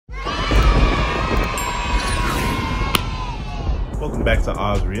Welcome back to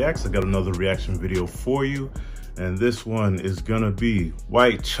Oz Reacts. I got another reaction video for you, and this one is gonna be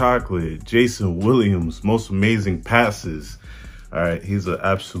White Chocolate, Jason Williams, most amazing passes. All right, he's an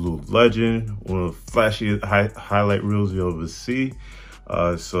absolute legend, one of the flashiest highlight reels you'll ever see.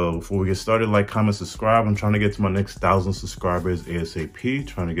 So before we get started, like, comment, subscribe. I'm trying to get to my next 1,000 subscribers ASAP,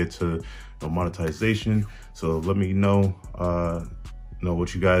 trying to get to monetization. So let me know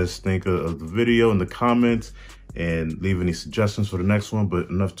what you guys think of the video in the comments, and leave any suggestions for the next one. But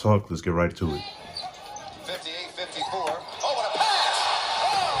enough talk, let's get right to it. 58-54. Oh, what a pass!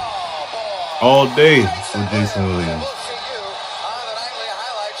 Oh, boy. All day with Jason Williams. We'll see you on the nightly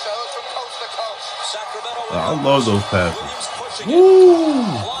highlight shows from coast to coast. Sacramento. I love those passes. Woo!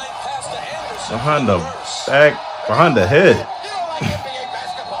 Behind the back, behind the head.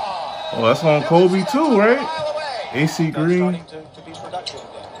 Oh, that's on Kobe too, right? AC Green.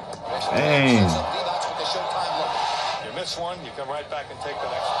 Dang. Miss one, you come right back and take the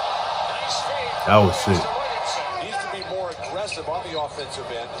next one. Nice fade. That was sick. Needs to be more aggressive on the offensive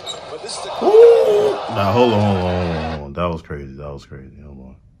end, but this is the. Ooh. Nah, hold on. That was crazy. Hold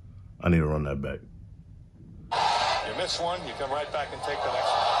on. I need to run that back. You miss one, you come right back and take the next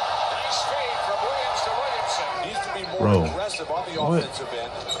one. Nice fade from Williams to Williamson. Needs to be more aggressive on the offensive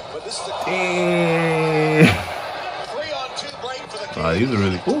end, but this is the. 3-on-2 break for the team. These are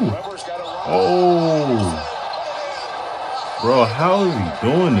really cool. Oh. Bro, how is he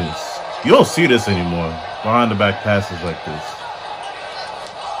doing this? You don't see this anymore. Behind the back passes like this.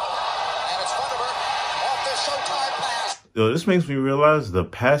 Yo, this makes me realize the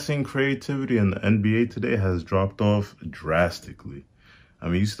passing creativity in the NBA today has dropped off drastically. I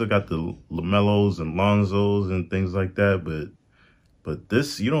mean, you still got the LaMelos and Lonzos and things like that, but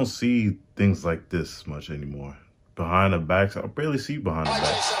this, you don't see things like this much anymore. Behind the backs, I barely see behind the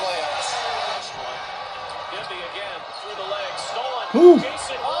backs. Ooh.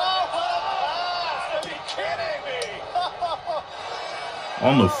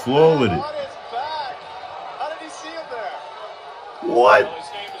 On the floor with it. How did he see him there? What? Well, his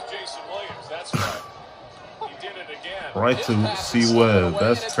name is Jason Williams. That's right. He did it again. Right to C Web.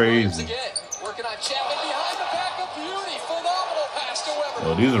 That's crazy. Working on Chapman behind the back of Beauty. Phenomenal pass to Weber.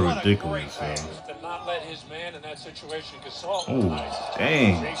 Oh, these are ridiculous, man. To not let his man in that situation. Gasol. Oh,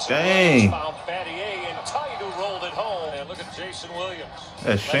 dang. Found Battier and tight who rolled it home. And look at Jason Williams.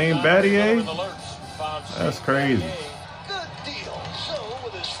 That's Shane Battier? That's crazy. Good deal. So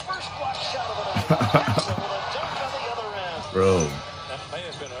with his first block shot of the night, Jackson with a dunk on the other end. Bro. That may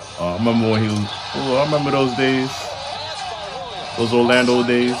have been I remember when he was. Oh, I remember those days. Those Orlando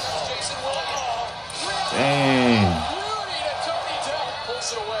days. Dang.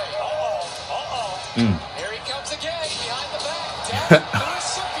 Here he comes again behind the back.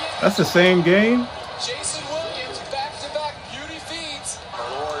 That's the same game. Jason Williams back-to-back beauty feeds. The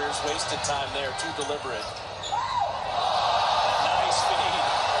Warriors wasted time there, too deliberate. Nice feed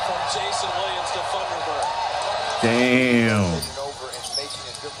from Jason Williams to Thunderbird. Damn. Over and making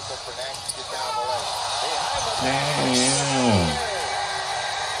it difficult for Nash to get down the lane. Damn.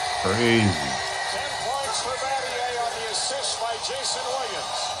 Crazy. 10 points for Battier on the assist by Jason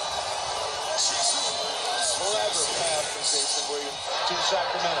Williams. Forever pass from Jason Williams to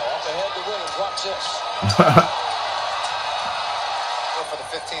Sacramento. Up ahead to Williams. Watch this. For the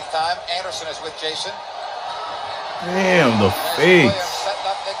 15th time, Anderson is with Jason. Damn, the fakes. Setting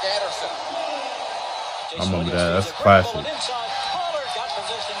up Nick Anderson. I remember that. That's classic. Pollard got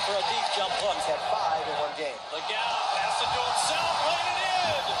position for a deep jump hook. He's had 5 in one game. Look out. Pass it to himself. Laying it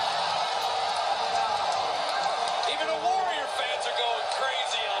in. Even the Warrior fans are going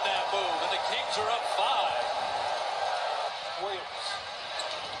crazy on that move, and the Kings are up 5. Williams.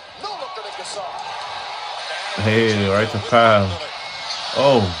 No look to the Gasol. Hey, right to foul.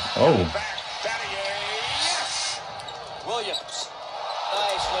 Oh. Yes. Williams.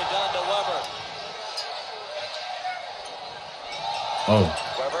 Nicely done to Weber. Oh.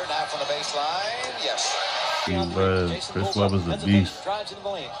 Weber now from the baseline. Yes. Chris Webber's a beast. Drives into the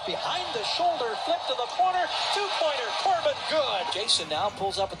lane. Behind the shoulder, flip to the corner. Two-pointer. Corbin, good. Jason now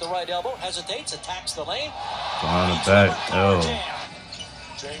pulls up at the right elbow, hesitates, attacks the lane. Behind the back. Oh.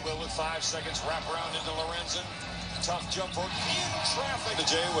 Jay Will with 5 seconds. Wrap around into Lorenzen. Tough jump hook in traffic to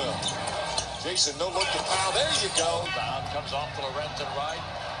Jay Will. Jason, no look to foul. There you go. Rebound comes off to Lorenzen right.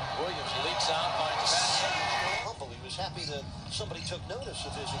 Williams leaks out, finds Battier. Humble, he was happy that somebody took notice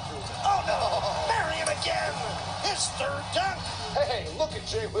of his improvement. Oh no! Marion again! His third dunk! Hey, look at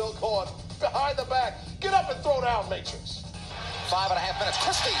Jay Will going behind the back. Get up and throw down, Matrix. 5.5 minutes.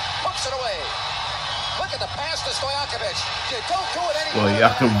 Christie hooks it away. Look at the pass to Stojakovic. You don't do it anymore.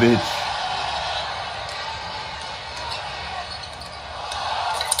 Stojakovic.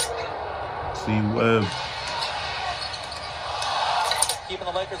 see Webb. Keeping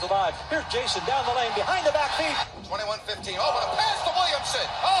the Lakers alive. Here's Jason down the lane behind the back feet. 21-15. Oh, what a pass to Williamson.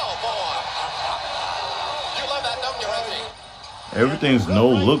 Oh, boy. You love that, don't you, Reggie? Everything's no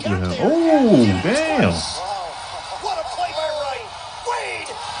look with him. Oh, damn. What a play by Wright.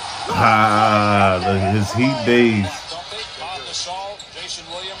 Wade. Ah, his heat days. On Gasol, Jason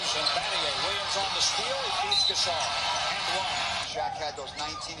Williams and Battier. Williams on the steal. He feeds Gasol. And one. Shaq had those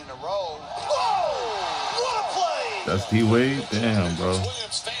 19 in a row. Whoa! What a play. That's D-Wade? Damn, bro.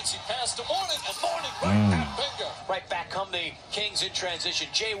 Williams fancy pass to Morning. And Morning bingo. Right back come the Kings in transition.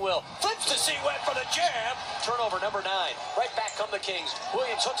 Jay Will flips to see Webb for the jam. Turnover number 9. Right back come the Kings.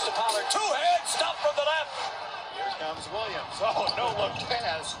 Williams hooks to Pollard. Two-hand stop from the left. Here comes Williams. Oh, no look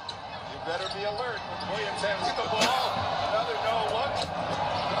pass. You better be alert. Williams has the ball. Another no look.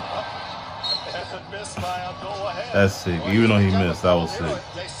 And missed by Abdul-Wahab. That's sick. Even though he missed, that was sick.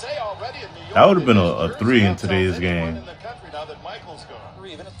 They say already in New York, That would have been a 3 in today's game. in the country now that Michael's gone.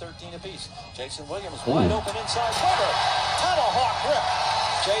 3 even at 13 apiece. Jason Williams wide open inside. Weber. Tomahawk rip.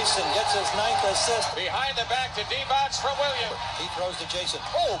 Jason gets his 9th assist. Behind the back to D-Bots from Williams. He throws to Jason.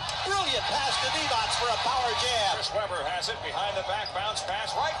 Oh, brilliant pass to D-Bots for a power jam. Chris Webber has it behind the back, bounce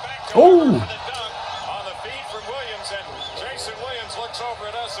pass right back to Oh. Webber for the dunk on the feed from Williams, and Jason Williams looks over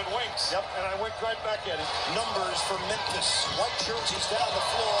at us and winks. Yep, and I winked right back at him. Numbers for Memphis. White jerseys down the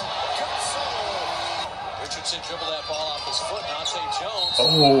floor. Richardson dribbled that ball off his foot. Dante Jones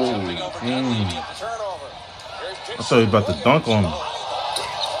jumping over Oh, Dunleavy at the turnover. I thought he was about to dunk on him.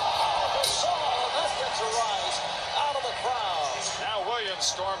 Now Williams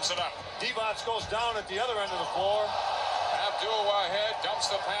storms it up. D-Bots goes down at the other end of the floor. Abdul-Wahab dumps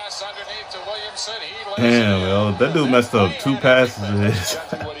the pass underneath to Williamson. He lays Damn, it in. yo, that dude messed up 2 passes in That's his.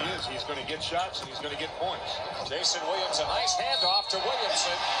 exactly what he is. He's going to get shots and he's going to get points. Jason Williams, a nice handoff to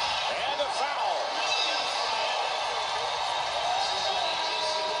Williamson. And a foul.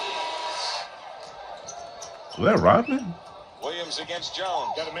 Was that Rodman? Williams against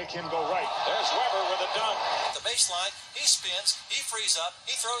Jones. Got to make him go right. There's Webber with a dunk. At the baseline, he spins, he frees up,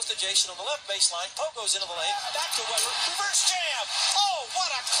 he throws to Jason on the left baseline. Poe goes into the lane, back to Webber, reverse jam. Oh,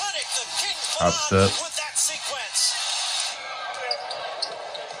 what a clinic the Kings put on Upset. with that sequence.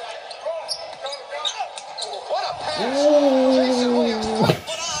 What a pass. Jason Williams.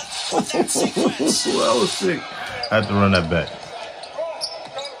 Put on with that sequence. That was sick. I had to run that back.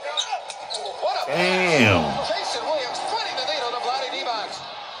 What a Damn. pass. Jason Williams threading the needle to Vladdy D-Bots.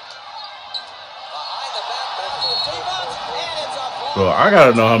 Behind the back, back to D-Bots, and it's up. Bro, I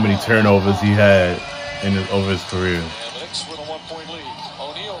gotta know how many turnovers he had over his career. And the Knicks with a 1-point lead.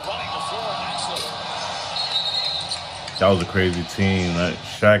 O'Neal running the floor nicely. That was a crazy team. That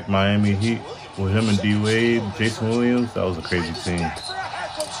Shaq Miami Heat with him and D-Wade, Jason Williams, that was a crazy team.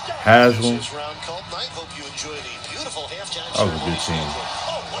 Haslam, This round called night. Hope you enjoy the beautiful halftime that was a good team.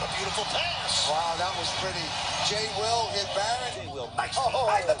 Oh, what a beautiful pass. Wow, that was pretty. Jay Will hit Barron. Jay Will, nice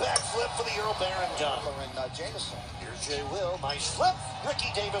behind the back flip for the Earl Barron dunk. And Jameson. Here's Jay Will, nice flip. Ricky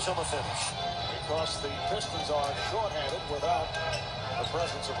Davis on the finish. Because the Pistons are shorthanded without the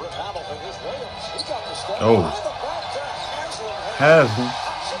presence of Rip Hamilton. Here's Williams. He got the step. Oh. Behind the back to Haslam. Haslam.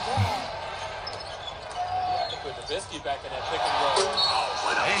 With the biscuit back in that pick and roll.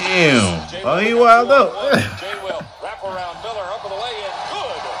 Damn. Oh, he wild up. Jay Will, wrap around Miller, up with the lay-in.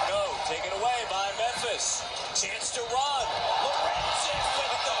 Good. No, taken away by Memphis. Chance to run. Lorenzen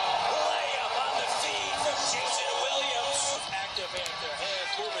with the layup on the feed from Jason Williams. Active after hand,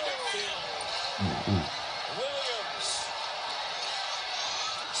 moving to field. Williams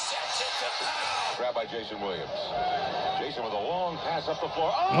sets it to power. Grab by Jason Williams. Jason with a long pass up the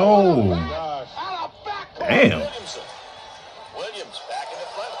floor. Oh. My gosh. Damn. Williams back in the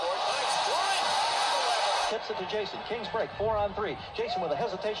front court. Nice drive. Tips it to Jason. Kings break 4-on-3. Jason with a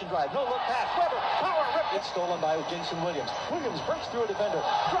hesitation drive. No look pass. Webber. Power rip. It's stolen by Jason Williams. Williams breaks through a defender.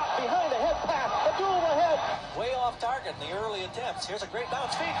 Drop behind the head pass. A duel ahead. Way off target in the early attempts. Here's a great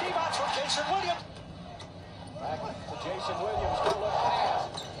bounce feed. D-Bots from Jason Williams. Back to Jason Williams. No look pass.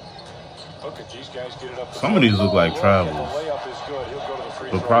 Look at these guys get it up. Some of these look like travels. The layup is good. He'll go to the free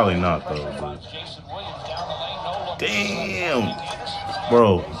But throw. probably not, though. But Jason Williams down the lane. No look. damn.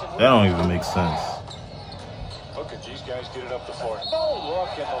 Bro, that don't even make sense. Look at these guys get it up the floor. No look,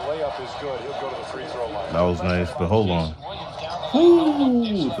 and the layup is good. He'll go to the free throw line. That was nice, but hold on.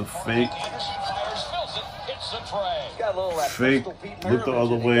 Ooh, the fake. Got a little of that Fake, Pistol Pete look the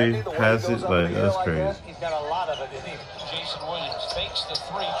other way, Maravich. pass Way he it, goes up like, in the air that's like crazy. that, he's got a lot of it in him. Jason Williams fakes the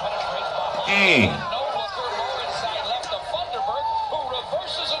three, penetrates behind. Dang. No looker, low inside left to Funderburg, who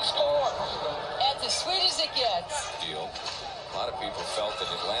reverses and scores. That's as sweet as it gets. Deal. A lot of people felt that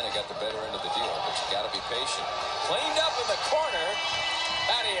Atlanta got the better end of the deal, but you got to be patient. Cleaned up in the corner.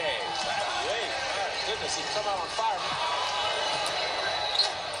 Battier. My goodness, he's come out on fire.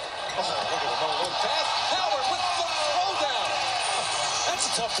 Oh, look at the no-look pass. Howard with the throwdown. That's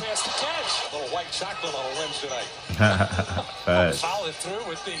a tough pass to catch. A little white chocolate on a Wednesday night. Followed through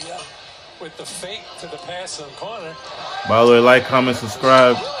with the fake to the pass in the corner. By the way, like, comment,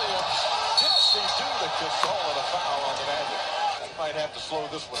 subscribe. Might have to slow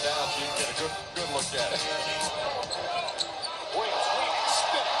this one down so you can get a good look at it. Williams leaning,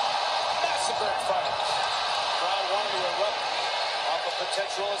 spinning, massive back fight. Crowd wanting to erupt off a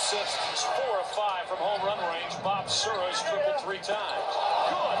potential assist. He's 4 of 5 from home run range. Bob Sura's tripled 3 times.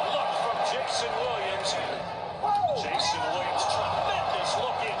 Good look from Jason Williams. Jason Williams, tremendous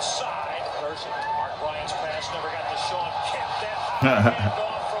look inside. Mark Ryan's pass never got to Sean Kemp. That high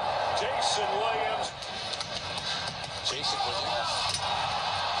handoff from Jason Williams. Jason Williams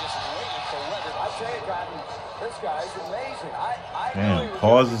just waiting for Weber. I tell you, Cotton, this guy's amazing. Man,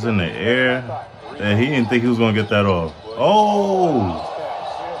 pauses in the air. And he didn't think he was going to get that off. Oh!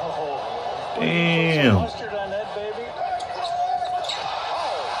 Damn. Mustard on that, baby. Oh,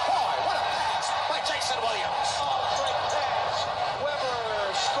 boy, what a pass by Jason Williams. Great pass.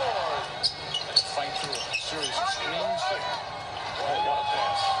 Weber scored. Fight through a series of screens. Oh, what a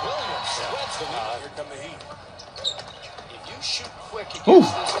pass. Williams spreads the knee. Here come the Heat. If you shoot quick Ooh.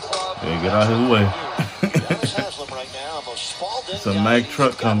 against this club, Yeah, get out his way. Giannis Haslam right now, almost spalled in. It's a Mack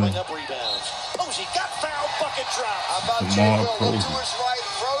truck coming. Up rebounds. Posey got fouled, bucket drop. How about Come Jay on, Will look Posey. to his right,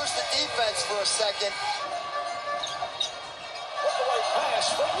 throws the defense for a second. Breakaway pass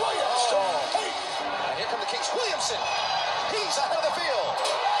from Williams. Now here come the Kings. Williamson. He's out of the field.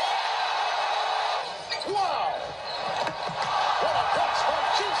 Wow. What a pass from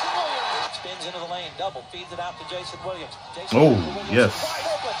Jason Williams. Spins into the lane, double, feeds it out to Jason Williams. Oh, yes.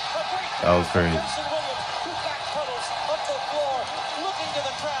 That was crazy. Jason Williams, 2 back pedals up the floor, looking to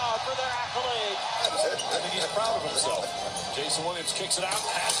the crowd for their accolade. I think he's proud of himself. Jason Williams kicks it out.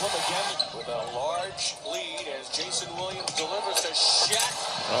 Haslam again with a large lead as Jason Williams delivers to Shaq.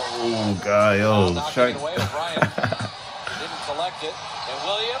 Oh, God, yo. Knocking it away with Ryan. Didn't collect it. And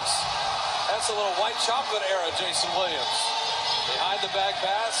Williams, that's a little white chocolate era Jason Williams. Behind the back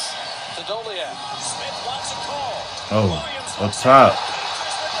pass to Doliak. Smith wants a call. Oh, Williams up top.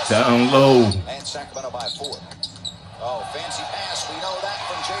 Down low. And Sacramento by 4. Oh, fancy pass. We know that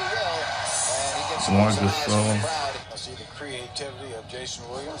from Jay Will. And he gets Marcus some eyes from the Gasol. crowd. I see the creativity of Jason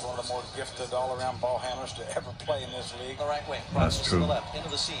Williams, one of the more gifted all-around ball handlers to ever play in this league. The right wing, That's crosses true. to the left, into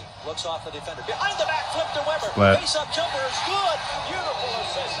the seam, looks off the defender. Behind the back, flip to Weber. Flat. Face-up jumper is good. Beautiful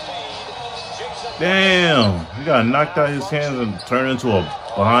assist feed. Jason Damn. He got knocked out his hands and turned into a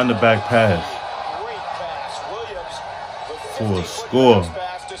behind-the-back pass Great pass. Williams with for a 50-foot score.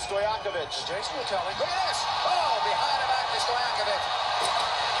 pass to Stojakovic. Jason will tell him. Look at this. Oh, behind the back to Stojakovic.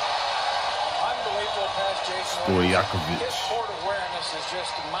 Unbelievable pass, Jason Williams. Stojakovic. His court awareness is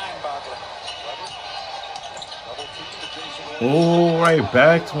just mind-boggling. Double kick to Jason Williams. Oh, right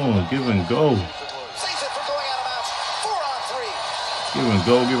back to him. Give and go. Saves it from going out of bounds. 4 on 3. Give and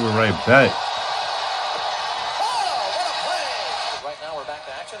go. Give it right back. Oh, what a play. Right now we're back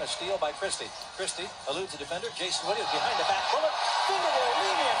to action. A steal by Christie. Christie eludes the defender. Jason Williams behind the back bullet. Fingernail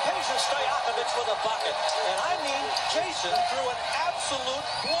median. Jason Stojakovic with a bucket. And I mean, Jason threw an absolute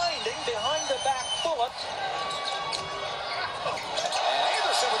blinding behind the back bullet. And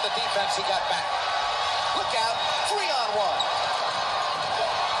Anderson with the defense he got back. Look out. 3 on 1.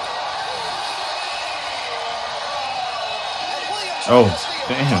 And Williams Oh, with the steal.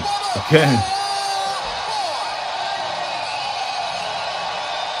 damn. Again.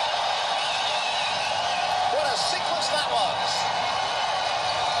 What a sequence that was.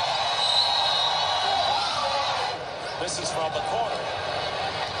 This is from the corner.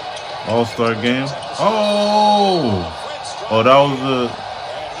 All-star game. Oh. Oh, that was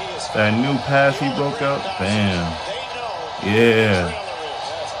that new pass he broke out. Damn. Yeah.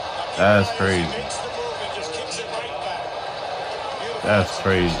 That's crazy. That's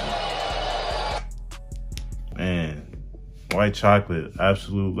crazy. Man. White Chocolate.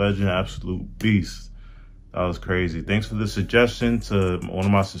 Absolute legend. Absolute beast. That was crazy. Thanks for the suggestion to one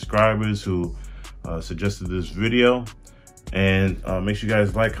of my subscribers who suggested this video. And make sure you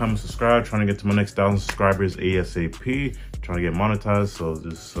guys like, comment, subscribe. Trying to get to my next 1,000 subscribers ASAP. Trying to get monetized. So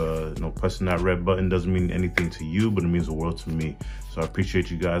just pressing that red button doesn't mean anything to you, but it means the world to me. So I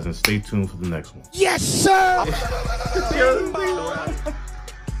appreciate you guys and stay tuned for the next one. Yes, sir!